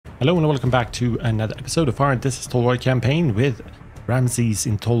Hello and welcome back to another episode of our This is Total War campaign with Ramesses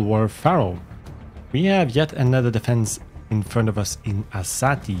in Total War Pharaoh. We have yet another defense in front of us in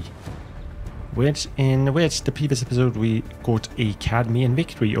Asati, in which the previous episode we got a Cadmean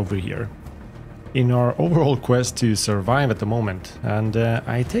victory over here in our overall quest to survive at the moment. And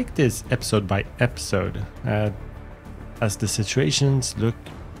I take this episode by episode as the situations look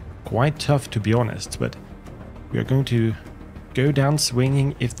quite tough, to be honest, but we are going to go down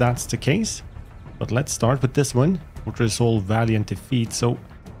swinging if that's the case. But let's start with this one, which is all valiant defeat, so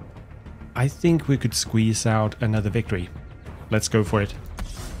I think we could squeeze out another victory. Let's go for it.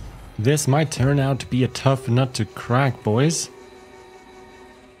 This might turn out to be a tough nut to crack, boys.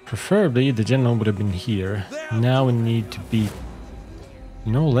 Preferably the general would have been here. Now we need to beat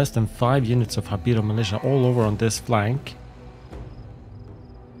no less than 5 units of Habiro militia all over on this flank.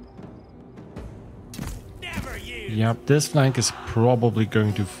 Yep, this flank is probably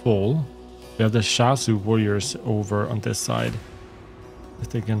going to fall. We have the Shasu warriors over on this side.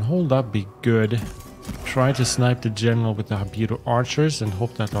 If they can hold up, be good. Try to snipe the general with the Habiro archers and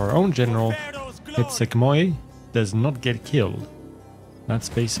hope that our own general, Hitsekmoi, does not get killed. That's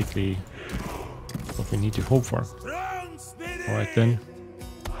basically what we need to hope for. Alright then,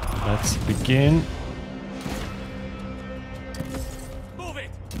 let's begin.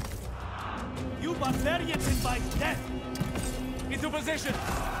 Barbarians invite death. Into position.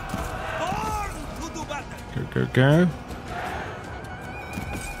 Born to do battle. Go, go, go.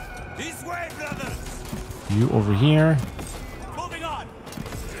 This way, brothers. You over here. Moving on.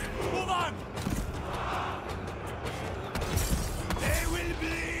 Move on. They will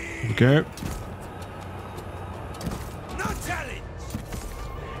bleed. Go. No challenge.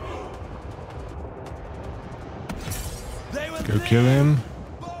 They will Go kill him.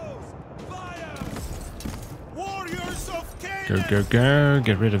 Go, go, go.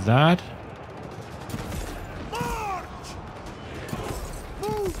 Get rid of that. March!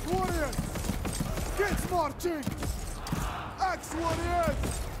 Move, warriors! Get marching! Axe warriors!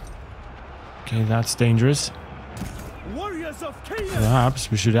 Okay, that's dangerous. Warriors of Canaan!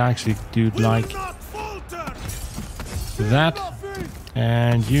 Perhaps we should actually do like that.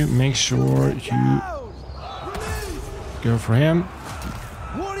 And you make sure you go for him.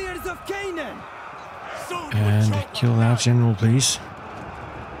 Warriors of Canaan! And kill that general, please.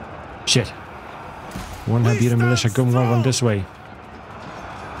 Shit. One Habiro militia going over on this way.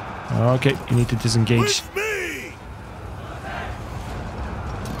 Okay, you need to disengage.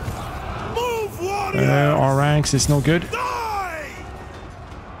 Our ranks is no good.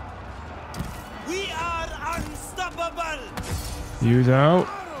 We are unstoppable. You though.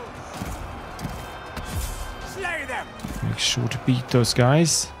 Slay them. Make sure to beat those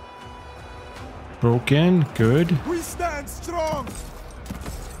guys. Broken, good. We stand strong!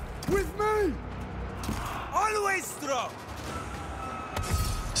 With me! Always strong.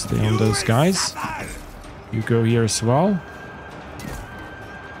 Stay on those guys. You go here as well.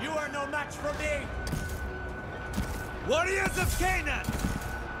 You are no match for me. Warriors of Canaan.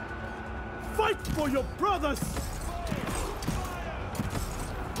 Fight for your brothers.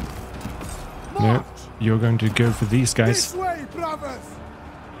 No, you're going to go for these guys. This way, brothers!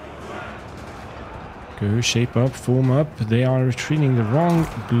 Go, shape up, form up. They are retreating the wrong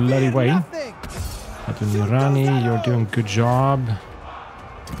bloody way. Rani, you're doing a good job.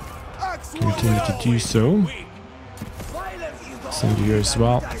 Continue to do so. Send you as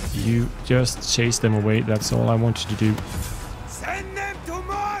well. You just chase them away. That's all I want you to do. Send them to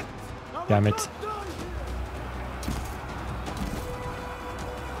mud. Damn it.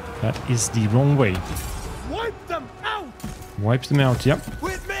 That is the wrong way. Wipe them out. Wipe them out, yep.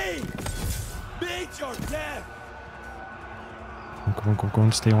 With me. Beat your death. Come on, come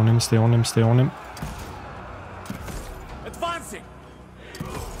on, stay on him, stay on him, stay on him. Advancing.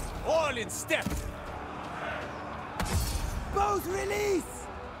 All in step. Both release.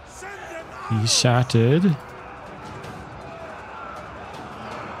 Send them out. He's shattered.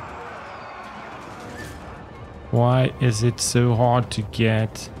 Why is it so hard to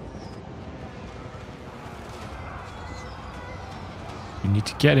get? You need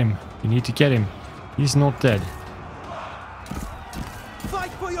to get him. You need to get him. He's not dead.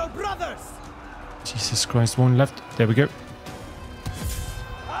 Fight for your brothers. Jesus Christ, one left. There we go.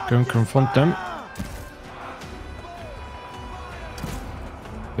 Go and confront them.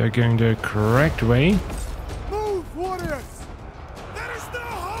 They're going the correct way. Move, warriors! There is no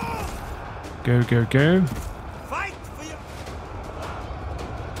hope. Go, go, go. Fight for your...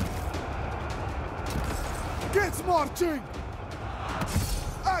 Get marching!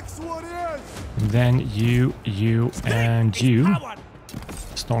 Axe warriors! And then you, and you.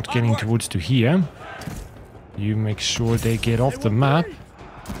 start getting towards to here. You make sure they get off the map.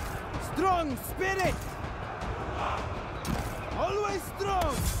 Strong spirit. Always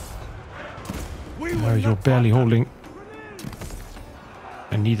strong. We will You're not barely falter. holding.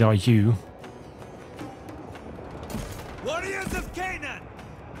 And neither are you. Warriors of Canaan.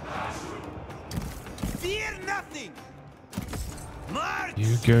 Fear nothing. March.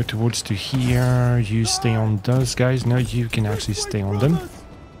 You go towards to here. You stay on those guys. No, you can actually stay on them.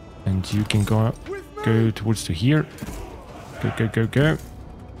 And you can go towards to here. Go, go, go, go.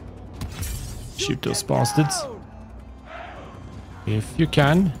 Shoot those bastards. If you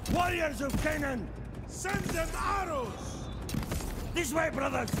can. Warriors of Canaan, send them arrows. This way,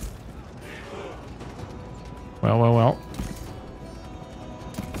 brothers. Well, well, well.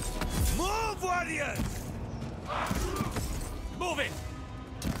 Move, warriors. Move it.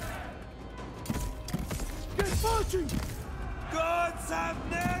 Get marching. Gods have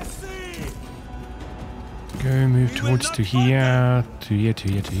mercy. Go, move towards to here. To here, to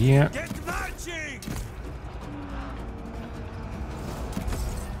here, to here. Get marching.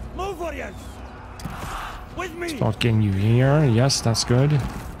 Move, warriors. With me. Start getting you here. Yes, that's good.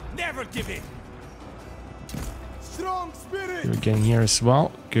 Never give in. Strong spirit. You're getting here as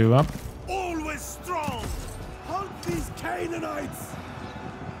well. Go up. Always strong. Hunt these Canaanites.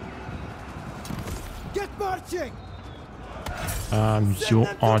 Get marching. You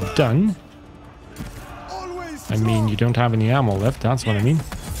are done. Always I mean, you don't have any ammo left. That's what I mean.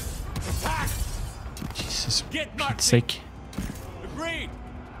 Attack. Jesus, Get for Pete's marching. sake. Agreed.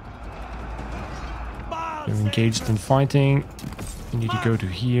 You're engaged in fighting. You need to go to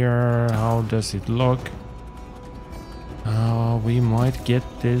here. How does it look? We might get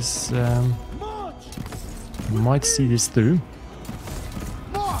this. March. We might see this through.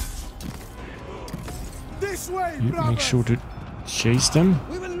 march. This way, You brothers. make sure to chase them.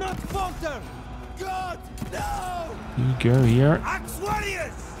 We will not falter. God, no. You go here. Axe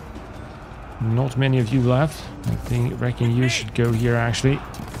warriors. Not many of you left. I reckon you should go here actually.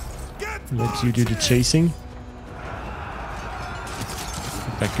 Get Let you do the marching. chasing.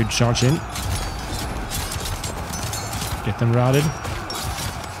 Get that good charge in. Get them routed.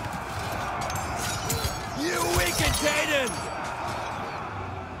 You wicked Canaan.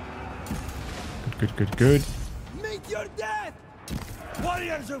 Good, good, good, good. Meet your death.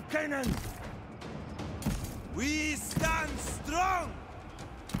 Warriors of Canaan. We stand strong.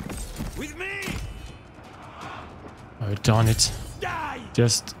 With me. Oh, darn it. Die.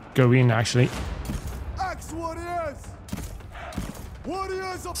 Just go in actually. Axe warriors.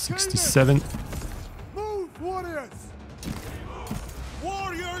 Warriors of 67. Canaan. Move, warriors.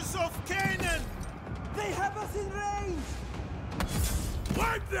 Warriors of Canaan. They have us in range.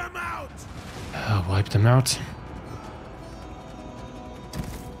 Wipe them out. Wipe them out.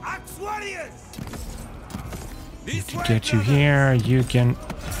 Axe warriors. This To way, get you brothers. here, you can...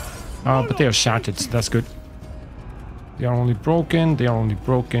 Oh, but they are shattered, so that's good. They are only broken, they are only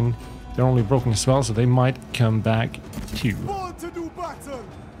broken. They're only broken as well, so they might come back too. Born to do battle.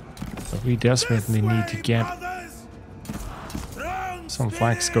 But we desperately need to get some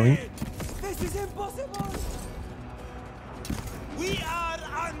flags going. This is impossible. We are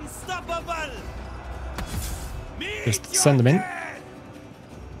unstoppable. Meet Just your send them in. death.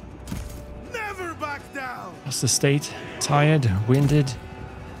 Never back down. What's the state? Tired, winded.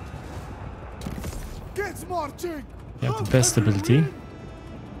 Get marching. You have the best ability.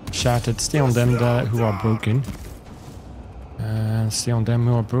 Shattered, stay on them who are broken. Stay on them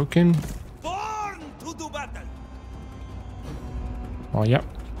who are broken. Born to do battle. Oh, yeah.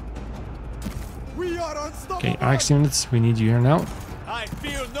 We are unstoppable. Okay, axe units, we need you here now. I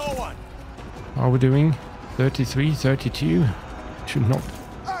fear no one. How are we doing? 33, 32. Do not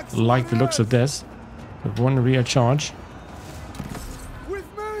Axe like the looks of warriors. this. But one rear charge. With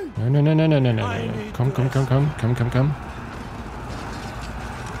me. No, no, no, no, no, no, no, no. Come, come, come, come, come, come, come.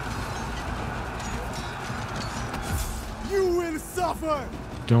 You will suffer.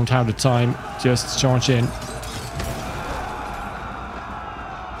 Don't have the time. Just charge in.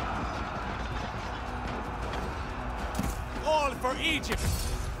 All for Egypt.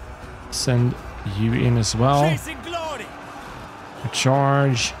 Send you in as well. Chasing glory. A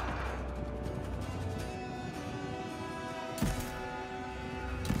charge.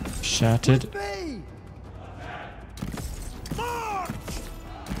 Shattered. Me. March.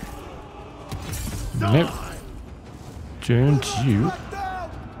 Nope. Don't you Back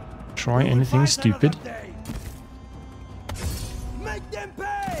down. try anything Fight stupid. another day. Make them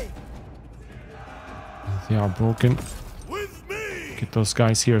pay. They are broken. With me. Get those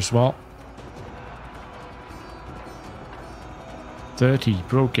guys here as well. 30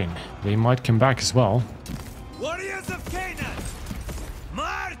 broken. They might come back as well. Warriors of Canaan,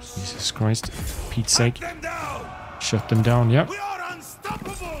 march! Jesus Christ. Pete's Hunt sake. them down! Shut them down, yep. We are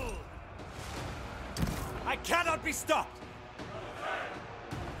unstoppable! I cannot be stopped!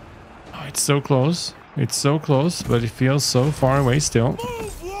 Oh, it's so close. It's so close, but it feels so far away still.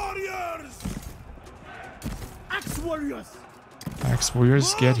 Move, warriors! Axe warriors! Axe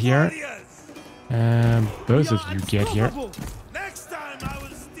warriors, get Move, here. warriors! Both of you get here. Next time I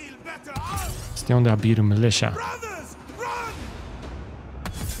will steal better arms! Stay on the Abiru militia. Brothers, run!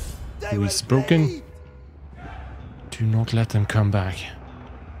 Who is broken? Do not let them come back.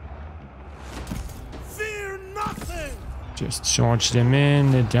 Fear nothing! Just charge them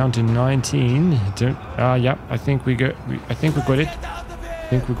in down to 19. Don't. Yeah. I think we got. I think we got it. Get out of I it!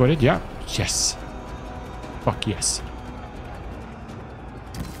 think we got it. Yeah. Yes. Fuck yes.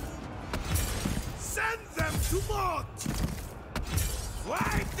 Send them to Mort!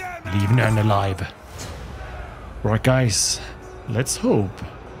 Wipe them Leave out! none alive. Right, guys. Let's hope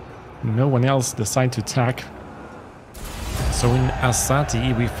no one else decides to attack. So in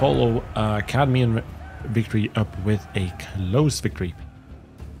Asati, we follow Cadmean victory up with a close victory.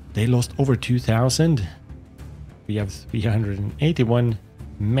 They lost over 2,000. We have 381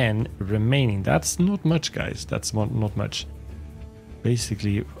 men remaining. That's not much, guys. That's not much.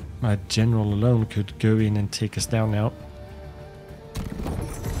 Basically, my general alone could go in and take us down now.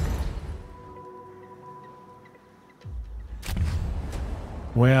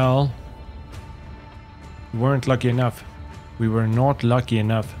 Well, we weren't lucky enough. We were not lucky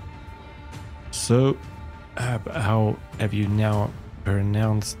enough. So, how have you now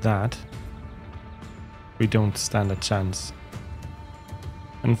pronounced that? We don't stand a chance.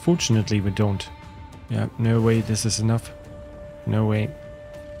 Unfortunately, we don't. Yeah, no way this is enough. No way.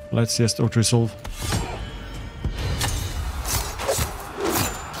 Let's just auto-resolve.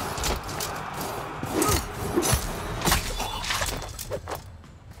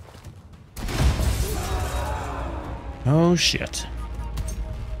 Oh shit.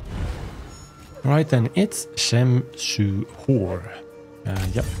 Right then, it's Shem Shu Hor.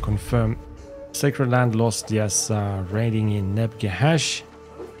 Yep, confirm. Sacred Land lost, yes, raiding in Nebgehash.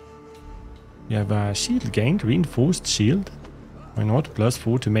 You have a shield gained, reinforced shield. Why not?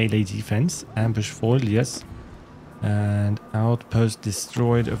 +4 to melee defense. Ambush foil, yes. And outpost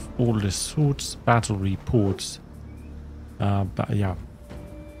destroyed of all the sorts. Battle reports. But yeah.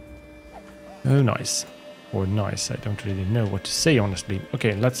 Oh, nice. Or nice, I don't really know what to say, honestly.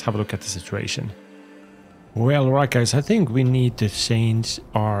 Okay, let's have a look at the situation. Well, right guys, I think we need to change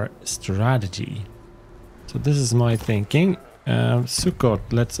our strategy. So this is my thinking. Sukkot,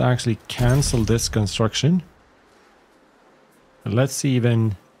 let's actually cancel this construction. Let's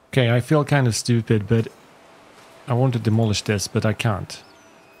even... Okay, I feel kind of stupid, but I want to demolish this, but I can't.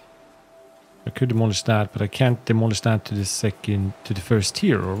 I could demolish that, but I can't demolish that to the first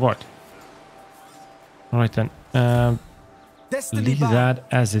tier, or what? Alright then, leave that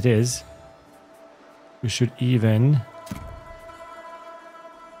as it is. We should even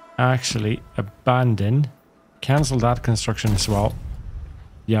actually cancel that construction as well.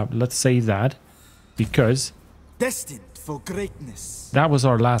 Yeah, let's save that, because Destined for greatness. that was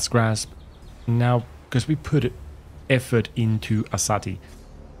our last grasp. Now, because we put effort into Asati,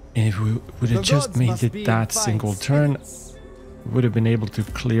 and if we would have just made it that single turn, would have been able to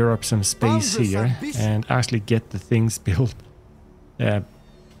clear up some space here and actually get the things built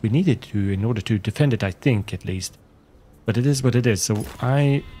we needed to in order to defend it, I think, at least. But it is what it is. So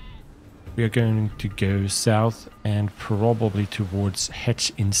we are going to go south and probably towards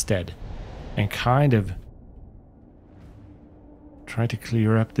Hetch instead, and kind of try to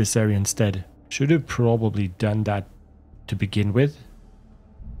clear up this area instead. Should have probably done that to begin with.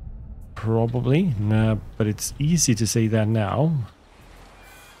 Probably, no, but it's easy to say that now.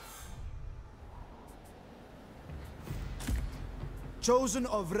 Chosen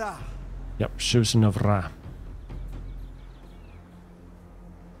of Ra. Yep, chosen of Ra.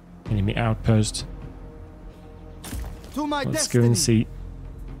 Enemy outpost. To my Let's destiny. go and see.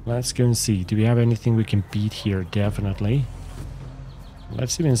 Let's go and see. Do we have anything we can beat here? Definitely.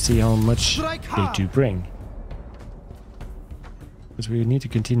 Let's even see how much they do bring. Because we need to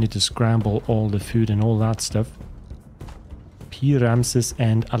continue to scramble all the food and all that stuff. P. Ramesses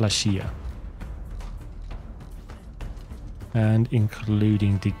and Alashia. And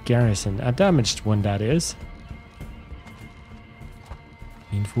including the garrison. A damaged one, that is.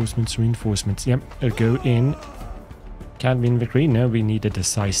 Reinforcements, reinforcements. Yep, go in. Can't win victory. No, we need a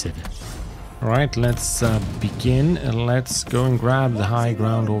decisive. Alright, let's begin. Let's go and grab the high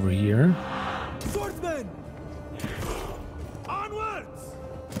ground over here. Swordsman. Onward!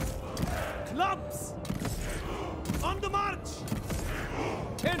 Clubs! On the march!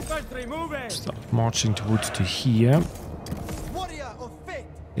 Infantry moving! Start marching towards to here. Warrior of fate.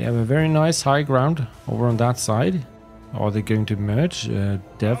 They have a very nice high ground over on that side. Are they going to merge?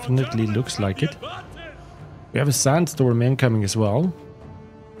 Definitely looks like it. We have a sandstorm incoming as well,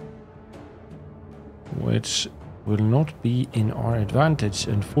 which will not be in our advantage,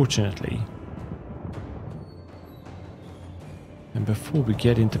 unfortunately. And before we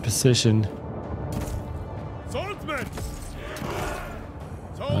get into position... Swordsmen!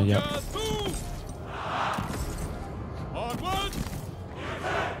 yeah. Move! Onward!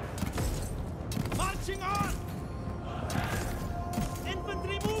 Marching on!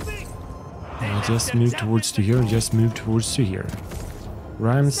 Infantry moving! Just move towards to here, just move towards to here.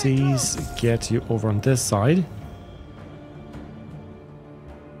 Ramesses, get you over on this side.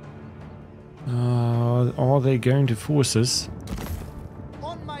 Are they going to force us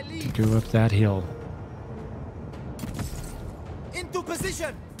On my to lead. go up that hill? Into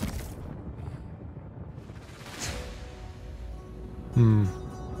position. Hmm.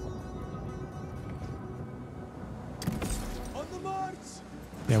 On the march!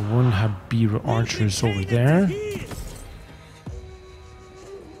 Yeah, one Habiru archers over there.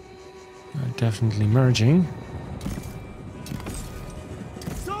 Definitely merging.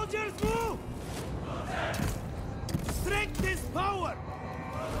 Soldiers move! Strength is power!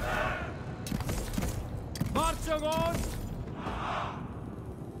 Marching on!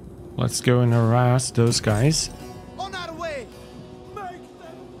 Let's go and harass those guys. On our way. Make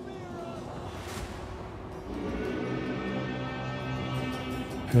them fear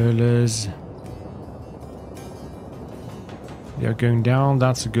us! Hurlers. They are going down,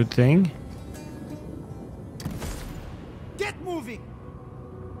 that's a good thing. Get moving.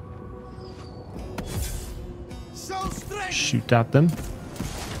 Show strength. Shoot at them.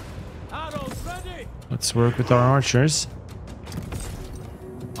 Arrows ready! Let's work with our archers.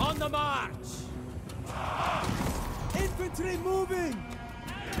 On the march! Infantry moving!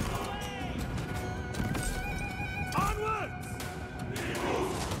 Onwards!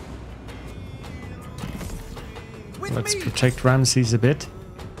 With Let's me. protect Ramesses a bit.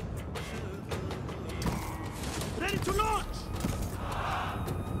 Ready to launch!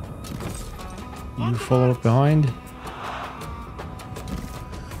 You follow up behind.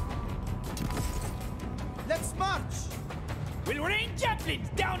 Let's march. We'll rain javelins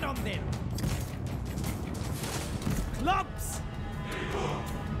down on them! Clubs!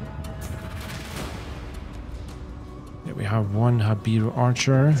 Yeah, we have one Habiru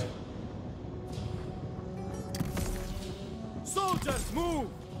archer. Soldiers move!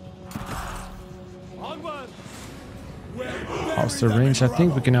 Onward! How's the range? I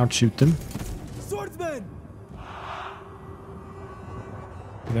think we can outshoot them. Swordsmen!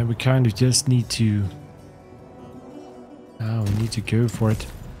 But then we kind of just need to... Oh, we need to go for it.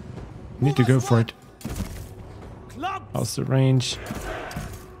 We need to go for it. Clubs! How's the range?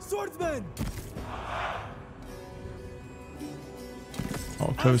 Swordsmen! How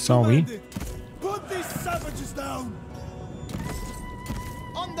close are we? Put these savages down!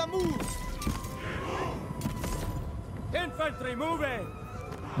 On the move. Infantry moving!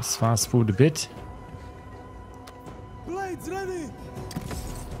 Let's fast forward a bit. Blades ready!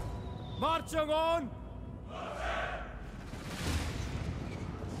 Marching on!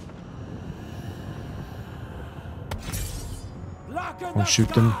 Or shoot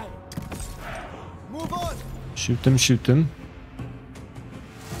them. Move on. Shoot them, shoot them.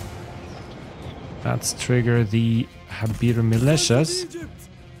 Let's trigger the Habiru militias, Egypt!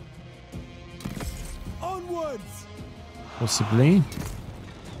 Onwards! possibly.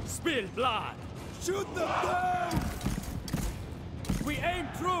 Spill blood! Shoot them down! We aim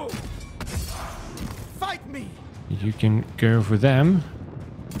true! Fight me. You can go for them.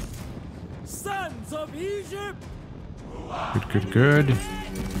 Sons of Egypt! Good, good, good.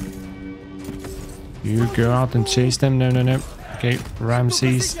 You go out and chase them. No, no, no. Okay,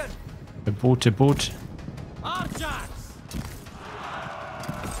 Ramesses. Position. Abort, abort. Archers!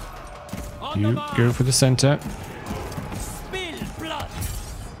 On You the march! go for the center. Spill blood!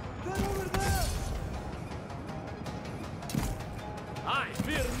 They're over there! I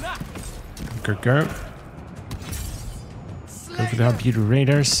fear not! Go, go. Go for the Habiru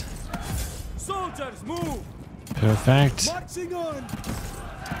raiders. Soldiers move! Perfect. Marching on!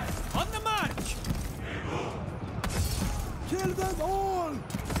 On the march! Kill them all!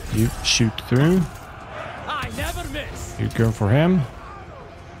 You shoot through. I never miss! You go for him.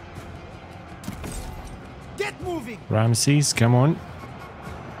 Get moving. Ramesses, come on.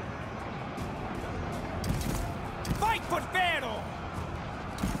 Fight for Pharaoh!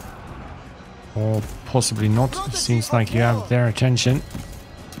 Or possibly not. It seems like you have their attention.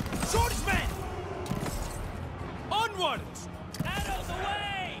 Swordsmen! Onwards! Arrows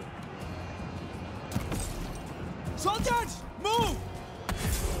away! Soldiers, move!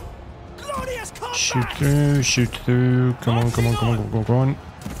 Glorious combat! Shoot through, shoot through. Come on, come on, come on, go on.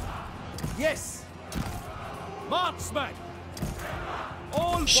 Yes! Marksmen!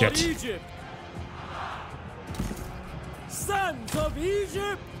 All Shit. for Egypt! Sons of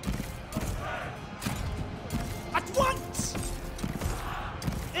Egypt! At once!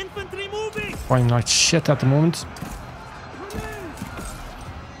 Infantry moving! Fighting like shit at the moment.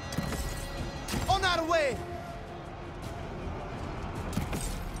 On our way.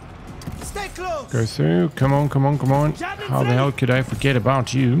 Stay close. Go through. Come on, come on, come on. How the hell could I forget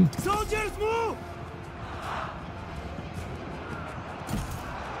about you? Soldiers move!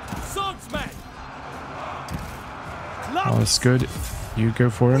 Swordsmen! Oh, that's good. You go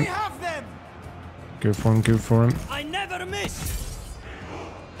for We him. have them. Go for him, go for him. I never miss!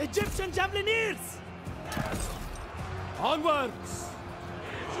 Egyptian javelineers! Onwards!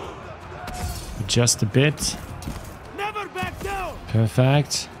 Just a bit. Never back down!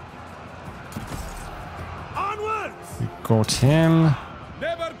 Perfect. Onwards! We got him.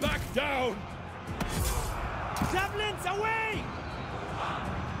 Never back down! Javelins away!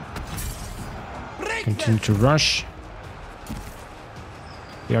 Break Continue them. to rush.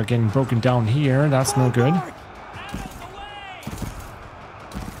 They are getting broken down here. That's no good. Arrows away!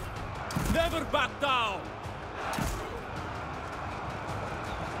 Never back down!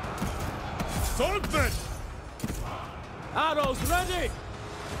 Swordsmen! Arrows ready!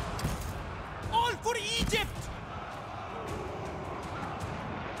 All for Egypt!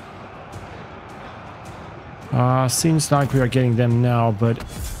 Seems like we are getting them now, but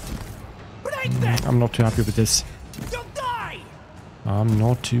Break them! I'm not too happy with this. You'll die! I'm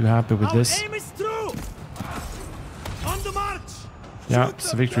not too happy with Our this. aim is true! On the march! Yeah,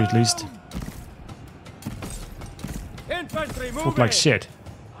 it's a victory at least. Infantry moving! Look like shit.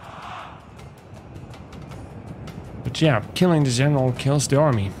 But yeah, killing the general kills the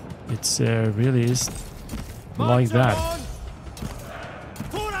army. It's really is like that.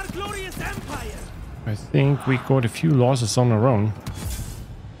 For our glorious empire! I think we got a few losses on our own.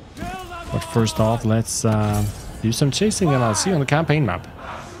 But first off, let's do some chasing and I'll see you on the campaign map.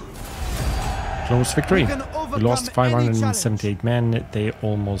 Close victory. We lost 578 men, they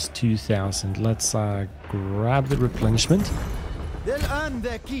almost 2,000. Let's grab the replenishment. They'll earn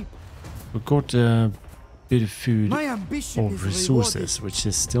their keep. We got a bit of food My ambition or is resources, which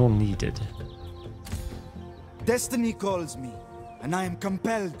is still needed. rewarded. Destiny calls me, and I am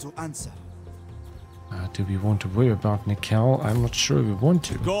compelled to answer. Do we want to worry about Nickel? I'm not sure we want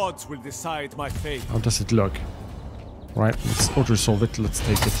to. Gods will decide my fate. How does it look? Right, let's auto-resolve it. Let's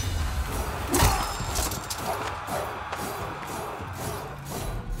take it.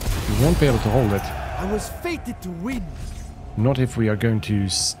 We won't be able to hold it. I was fated to win. Not if we are going to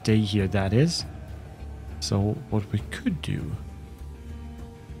stay here, that is. So, what we could do...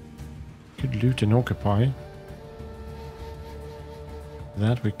 could loot and occupy.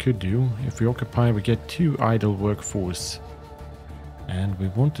 That we could do. If we occupy, we get 2 idle workforce. And we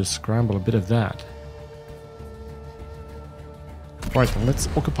want to scramble a bit of that. Right, then let's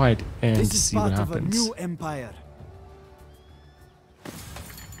occupy it and This is see what part of a happens. new empire.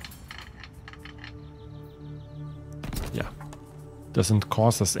 Yeah. Doesn't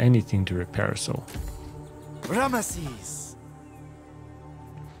cost us anything to repair, so... Ramesses.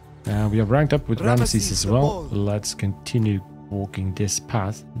 we are ranked up with Ramesses Ramesses as the well. Bold. Let's continue walking this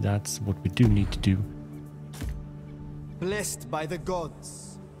path. That's what we do need to do. Blessed by the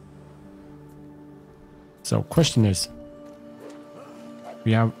gods. So, question is...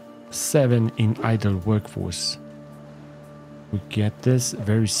 we have 7 in idle workforce. We get this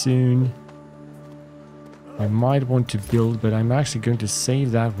very soon. I might want to build, but I'm actually going to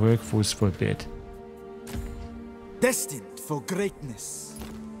save that workforce for a bit. Destined for greatness.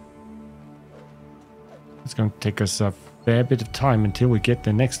 It's going to take us a fair bit of time until we get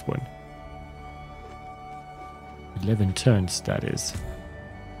the next one. 11 turns, that is.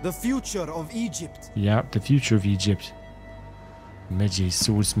 The future of Egypt. Yeah, the future of Egypt. Medjay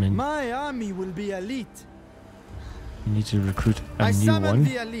swordsman. My army will be elite. We need to recruit a I new summon one.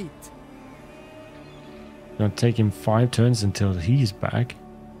 the elite. Gonna take him 5 turns until he's back.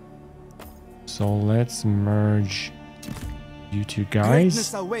 So let's merge you two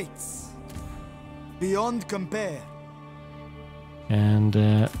Greatness guys. awaits. Beyond compare.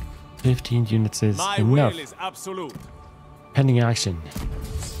 And 15 units is My enough. will is absolute. Pending action.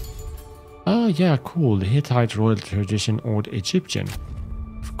 Oh yeah, cool. The Hittite royal tradition or the Egyptian.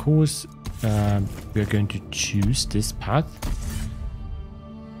 Of course, we are going to choose this path.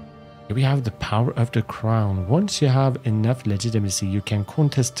 Here we have the power of the crown. Once you have enough legitimacy, you can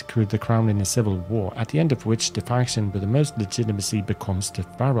contest the crown in a civil war, at the end of which the faction with the most legitimacy becomes the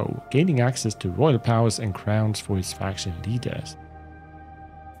pharaoh, gaining access to royal powers and crowns for his faction leaders.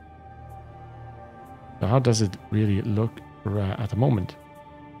 So how does it really look at the moment?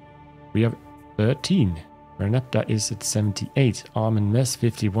 We have 13. Ramesses is at 78. Ramesses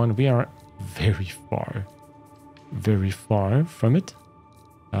 51. We are very far from it.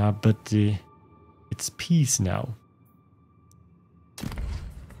 But it's peace now.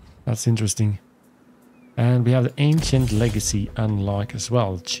 That's interesting. And we have the ancient legacy unlock as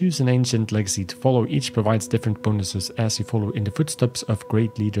well. Choose an ancient legacy to follow. Each provides different bonuses as you follow in the footsteps of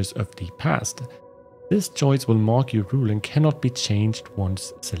great leaders of the past. This choice will mark your rule and cannot be changed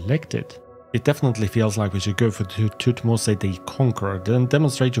once selected. It definitely feels like we should go for Tutmose the Conqueror. Then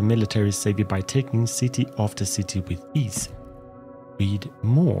demonstrate your military savior by taking city after city with ease. Read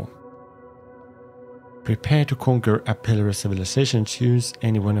more. Prepare to conquer a pillar of civilization. Choose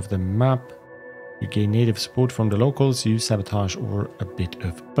any one of the map. You gain native support from the locals. Use sabotage or a bit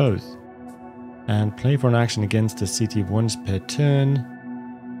of both. And play for an action against the city once per turn.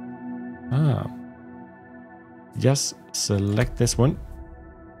 Just select this one.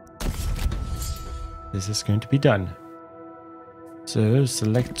 This is going to be done. So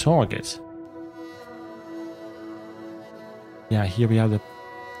select target. Yeah, here we have the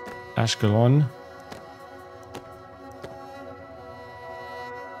Ashkelon.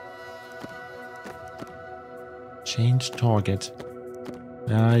 Change target.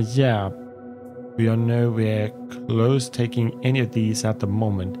 Yeah, we are nowhere close taking any of these at the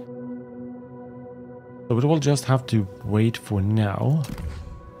moment. So we will just have to wait for now.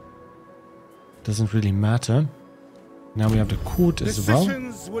 Doesn't really matter. Now we have the court as well.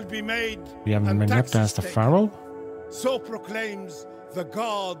 Will be made We have Ramesses as the pharaoh. So proclaims the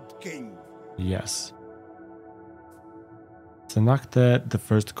God King. Yes. Senakte, the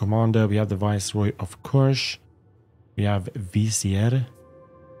first commander. We have the Viceroy of Kursh. We have Vizier.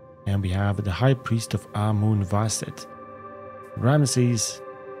 And we have the High Priest of Amun Vaset. Ramesses.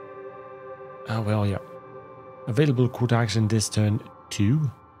 Well, yeah. Available court action this turn 2.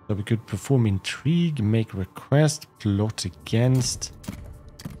 So we could perform intrigue, make request, plot against.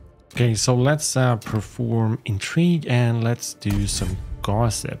 Okay, so let's perform intrigue and let's do some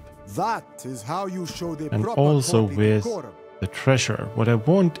gossip. That is how you show the And proper also courtly with decorum. the treasure. What I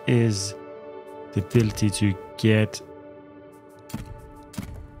want is the ability to get...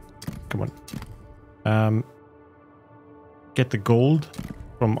 Come on. Get the gold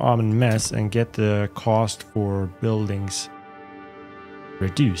from Ramesses and get the cost for buildings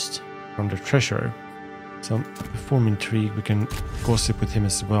reduced from the treasure. So perform intrigue, we can gossip with him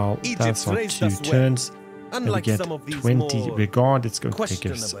as well. That's on 2 turns. And we get 20 regard. It's going to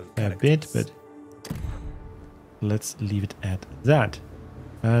take us a bit, but let's leave it at that.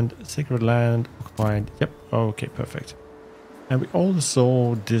 And sacred land occupied. Yep, okay, perfect. And we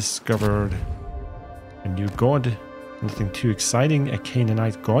also discovered a new god. Nothing too exciting, a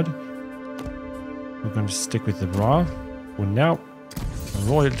Canaanite god. We're going to stick with the Ra for now.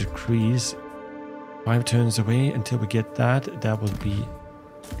 Royal decrees 5 turns away until we get that. That will be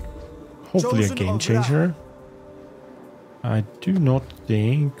hopefully a game changer. I do not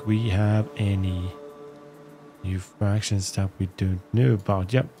think we have any new factions that we don't know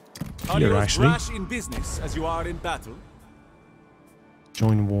about. Yep, here actually. Rash in business as you are in battle.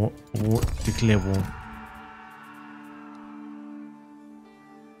 Join war or declare war.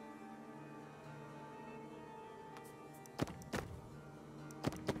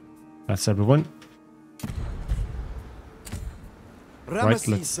 That's everyone. Right,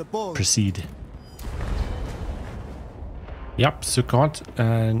 let's proceed. Yep, Sukkot,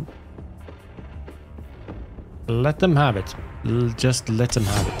 and let them have it. Just let them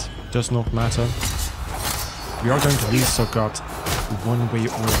have it. Does not matter. We are going to lose Sukkot one way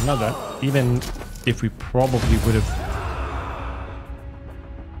or another, even if we probably would have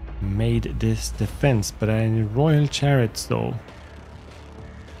made this defense. But in Royal Chariots, though,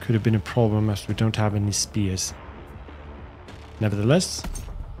 could have been a problem as we don't have any spears. Nevertheless.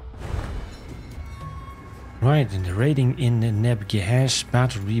 Right, and the raiding in Neb Gehesh,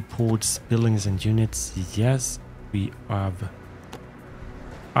 battle reports, buildings and units. Yes, we have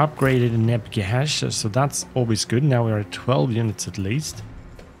upgraded Neb Gehesh, so that's always good. Now we are at 12 units at least.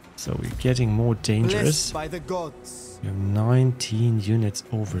 So we're getting more dangerous. By the gods. We have 19 units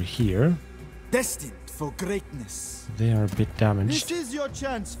over here. Destined for greatness. They are a bit damaged. This is your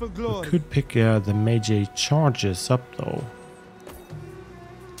chance for glory. We could pick the Meiji charges up though.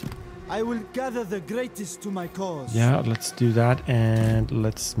 I will gather the greatest to my cause. Yeah, let's do that, and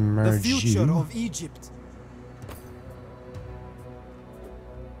let's The merge future you. of Egypt.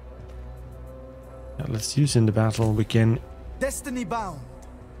 Yeah, let's use in the battle. We can Destiny bound.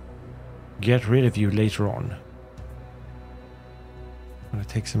 get rid of you later on. I'm gonna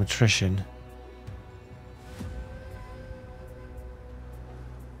take some attrition.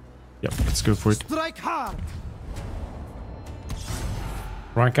 Yep, let's go for it. Strike hard.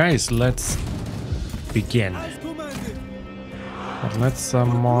 Right, guys, let's begin. As commanded. But let's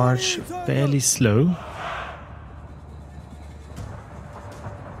march fairly slow.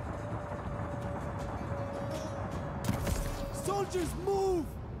 Soldiers move.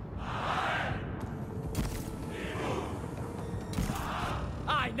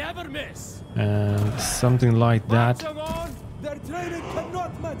 I never miss. And something like that. Marching on. Their training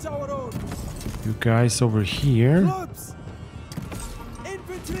cannot match our own. You guys over here. Troops.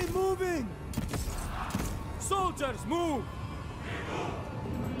 Infantry moving. Soldiers move.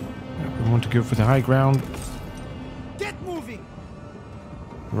 We want to go for the high ground. Get moving.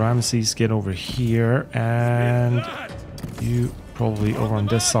 Ramesses, get over here, and you probably over on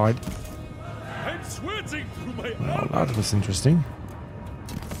this side. I'm sweating through my Well, that was interesting.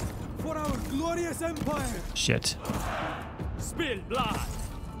 for our glorious empire. Shit. Spill blood.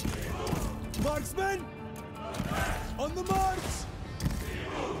 Marksmen, on the march.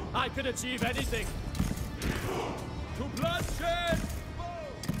 I can achieve anything. To bloodshed.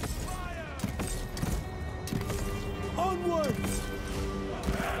 Fire. Onwards.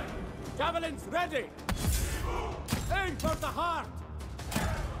 Javelins ready. Aim for the heart.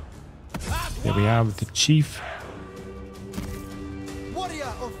 At Here we have the chief.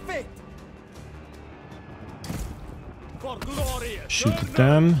 Warrior of fate. for glory. Shoot at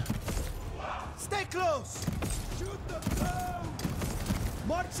them. Stay close. Shoot them down.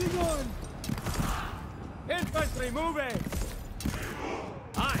 Marching on. Infantry moving.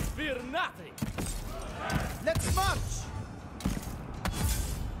 I fear nothing. Let's march.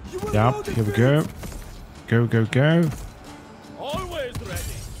 You will Yep, know the here we go. Go, go, go. Always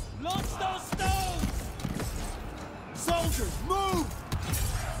ready. Launch those stones. Soldiers, move.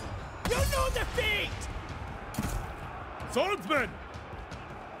 You know defeat. Swordsmen.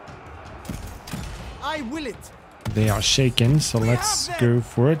 I will it. They are shaken, so let's go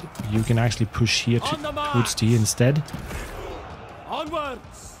for it. You can actually push here towards T instead.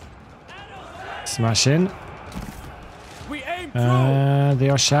 Onwards. Smash in. We aim through. They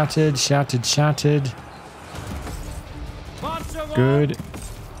are shattered, shattered, shattered. Marching on. Good.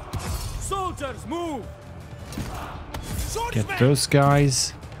 Soldiers, move. Get Swordsmen, those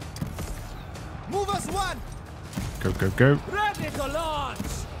guys. Move us one. Go, go, go. ready to launch.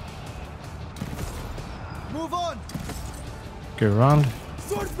 Move on. Go around.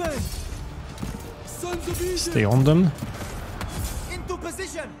 Swordsmen. Sons of Egypt. Stay on them. Into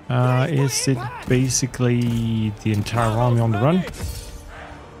position. Is it basically the entire army on the run?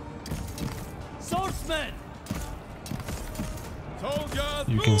 Swordsmen. Soldiers,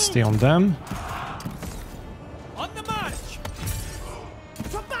 You can move. stay on them. On the march.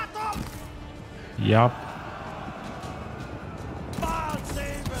 To battle. Yup. Ball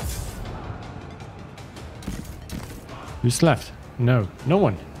saber. Who's left? No, no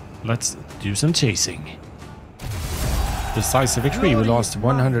one. Let's do some chasing. Decisive victory. We lost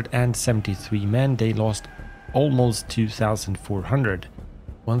 173 men. They lost almost 2,400.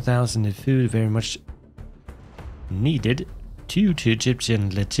 1,000 in food, very much needed due to Egyptian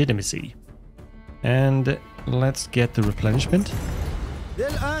legitimacy. And let's get the replenishment.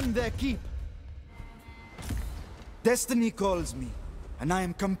 They'll earn their keep. Destiny calls me, and I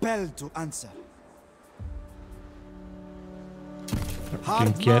am compelled to answer. We can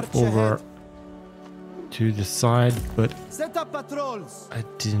Hard get march over ahead. to the side, but Set up patrols. I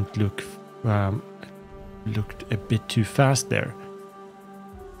didn't look. Looked a bit too fast there.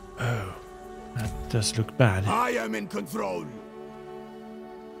 Oh, that does look bad. I am in control.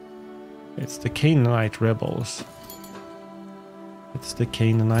 It's the Canaanite rebels. It's the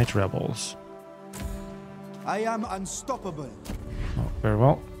Canaanite rebels. I am unstoppable. Oh, very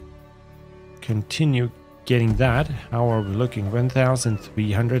well. Continue getting that. How are we looking?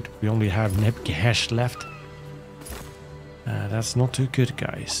 1,300. We only have Nebgehesh left. That's not too good,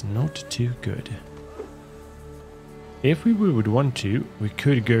 guys. Not too good. If we would want to, we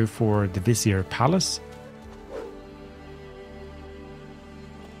could go for the Vizier Palace.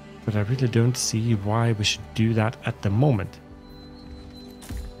 But I really don't see why we should do that at the moment.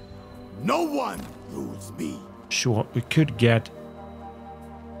 No one rules me. Sure, we could get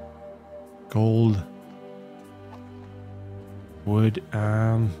gold, wood,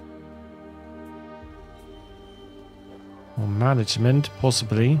 Or management,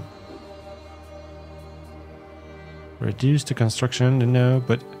 possibly. Reduce the construction, no,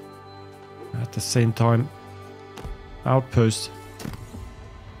 but at the same time, outpost.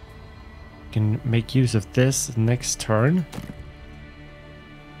 Can make use of this next turn.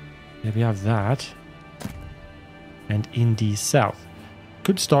 Yeah, we have that. And in the south.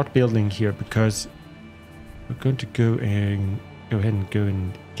 Could start building here because we're going to go ahead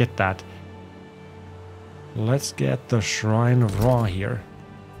and get that. Let's get the Shrine of Ra here.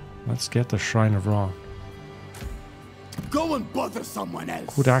 Let's get the Shrine of Ra. Go and bother someone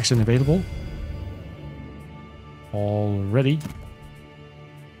else. Good action available. Already.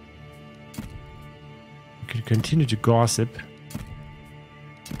 We could continue to gossip.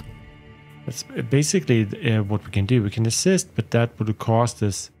 That's basically what we can do. We can assist, but that would cost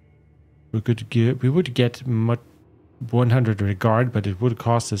us. We would get 100 regard, but it would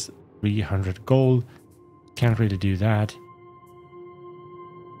cost us 300 gold. Can't really do that.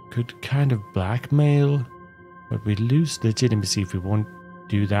 Could kind of blackmail, but we lose legitimacy if we won't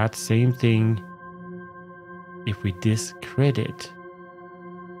do that. Same thing if we discredit.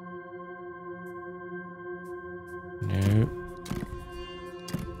 No.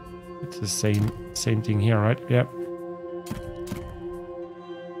 It's the same thing here, right? Yep.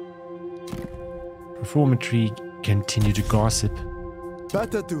 Reformatory, continue to gossip.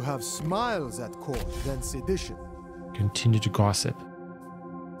 Better to have smiles at court than sedition. Continue to gossip.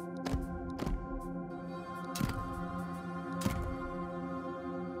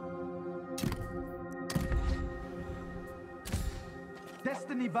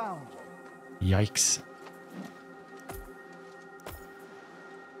 Destiny bound. Yikes.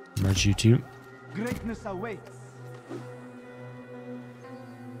 Merge you two. Greatness awaits.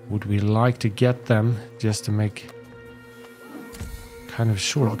 Would we like to get them just to make kind of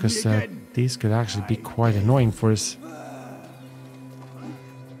sure, because these could actually be quite annoying for us.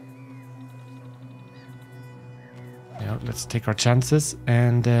 Yeah, let's take our chances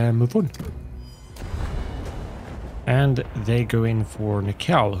and move on. And they go in for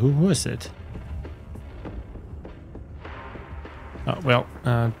Nikel. Who was it? Oh, well,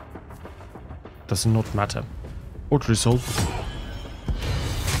 does not matter. Auto result.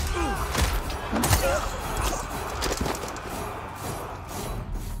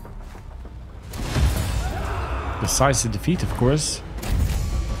 Decisive defeat, of course.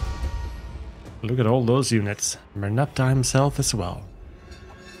 Look at all those units. Merneptah himself as well.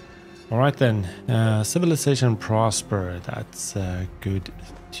 Alright then, civilization prosper. That's good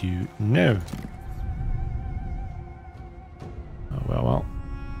to know. Oh, well.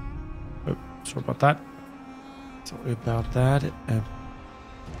 Oh, sorry about that. Sorry about that.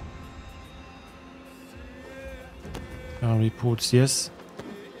 Reports, yes.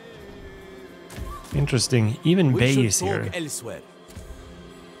 Interesting. Even Bay is here.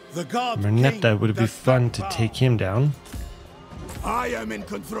 Merneptah, would it be fun to take him down? I am in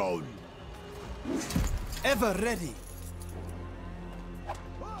control. Ever ready.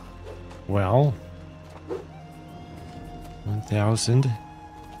 Well, 1,000.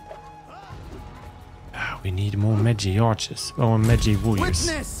 We need more Magi archers. Oh, Magi warriors.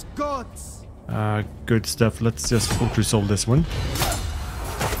 Witness, gods. Good stuff. Let's just resolve this one.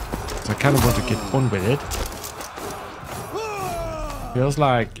 So I kind of want to get on with it. Feels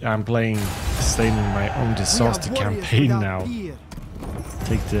like I'm playing, staying in my own disaster campaign now.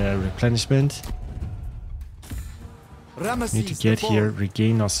 Take the replenishment. Ramesses Need to get here,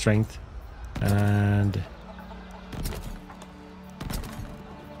 regain our strength, and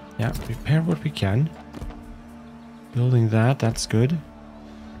yeah, repair what we can. Building that's good.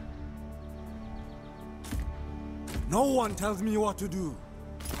 No one tells me what to do.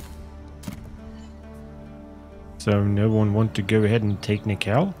 So no one want to go ahead and take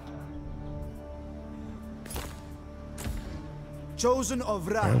Nikel? Chosen of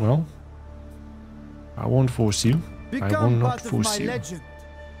Ra. Very well. I won't force you. I will not force you. Legend.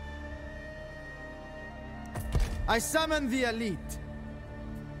 I summon the elite.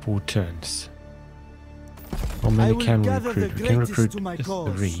 4 turns. How many can we recruit? We can recruit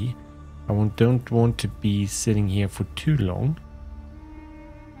 3. I don't want to be sitting here for too long.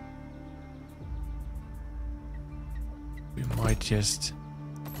 We might just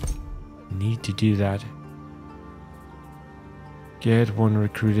need to do that. Get one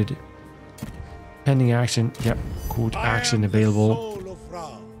recruited. Pending action. Yep. Good action available. Soul of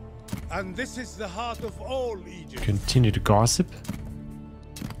Ra, and this is the heart of all Egypt. Continue to gossip.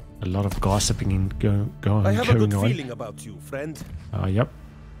 A lot of gossiping going I have a good on. feeling about you, friend. Yep.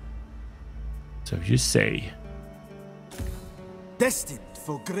 So you say. Destined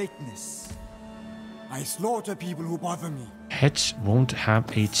for greatness. I slaughter people who bother me. Hedge won't have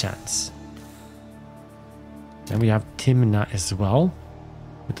a chance. Then we have Timna as well,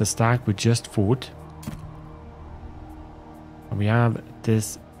 with the stack we just fought. And we have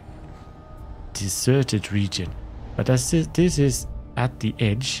this deserted region. But as this is at the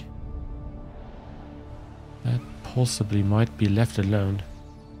edge, that possibly might be left alone.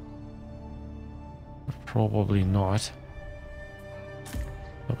 But probably not.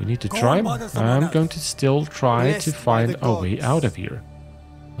 But we need to try. I'm going to still try to find a way out of here.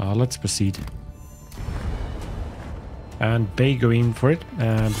 Let's proceed. And Bay going for it.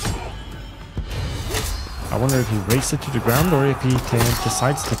 And I wonder if he races it to the ground or if he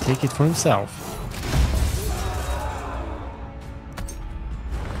decides to take it for himself.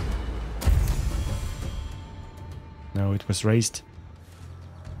 No, it was raised.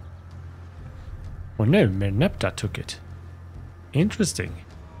 Or no, Merneptah took it. Interesting.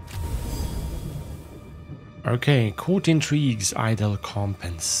 Okay, court intrigues, idle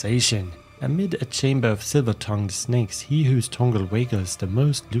compensation. Amid a chamber of silver-tongued snakes, he whose tongue wiggles the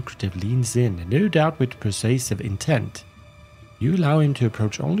most lucrative leans in, no doubt with persuasive intent. You allow him to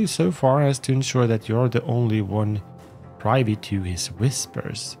approach only so far as to ensure that you're the only one privy to his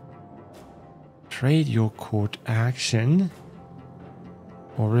whispers. Trade your court action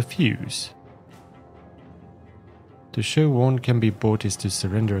or refuse. To show one can be bought is to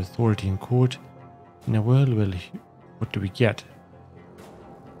surrender authority in court. In a world, well, what do we get?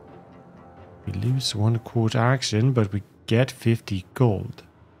 We lose one court action, but we get 50 gold.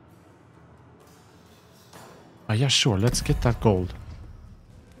 Yeah, sure, let's get that gold.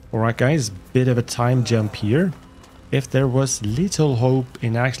 Alright guys, bit of a time jump here. If there was little hope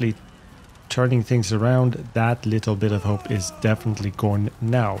in actually turning things around, that little bit of hope is definitely gone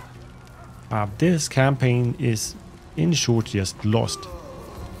now. This campaign is, in short, just lost.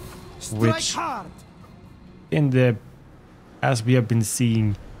 Which, in the, as we have been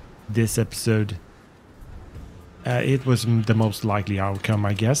seeing this episode, it was the most likely outcome,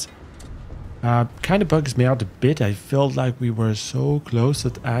 I guess. Kind of bugs me out a bit. I felt like we were so close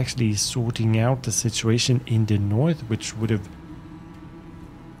at actually sorting out the situation in the north, which would have,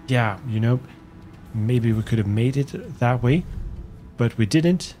 yeah, you know, maybe we could have made it that way, but we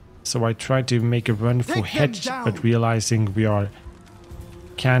didn't. So I tried to make a run for Hedge, but realizing we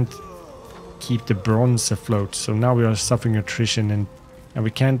can't keep the bronze afloat. So now we are suffering attrition, and we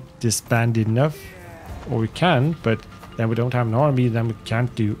can't disband enough, or we can, but then we don't have an army, then we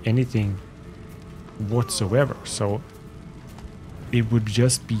can't do anything whatsoever. So it would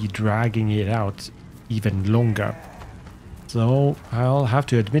just be dragging it out even longer. So I'll have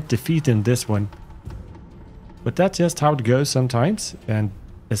to admit defeat in this one. But that's just how it goes sometimes, and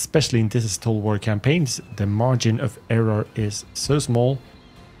especially in this Total War campaigns, the margin of error is so small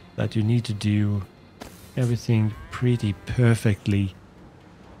that you need to do everything pretty perfectly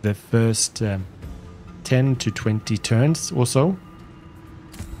the first 10 to 20 turns or so.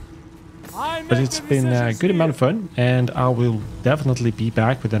 But it's been a good amount of fun, and I will definitely be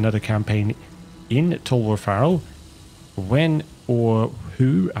back with another campaign in Total War Pharaoh. When or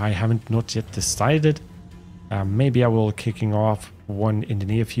who, I haven't not yet decided. Maybe I will kicking off one in the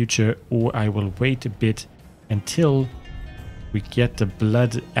near future, or I will wait a bit until we get the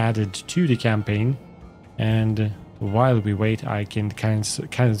blood added to the campaign, and while we wait, I can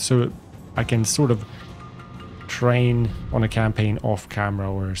sort of train on a campaign off camera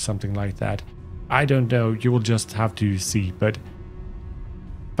or something like that. I don't know, you will just have to see, but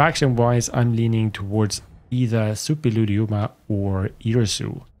faction wise I'm leaning towards either Supiludiuma or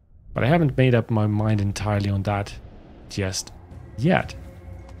Irsu, but I haven't made up my mind entirely on that just yet.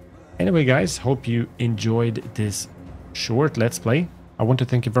 Anyway guys, hope you enjoyed this short let's play. I want to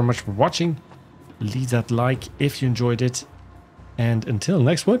thank you very much for watching. Leave that like if you enjoyed it, and until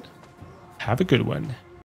next one, have a good one.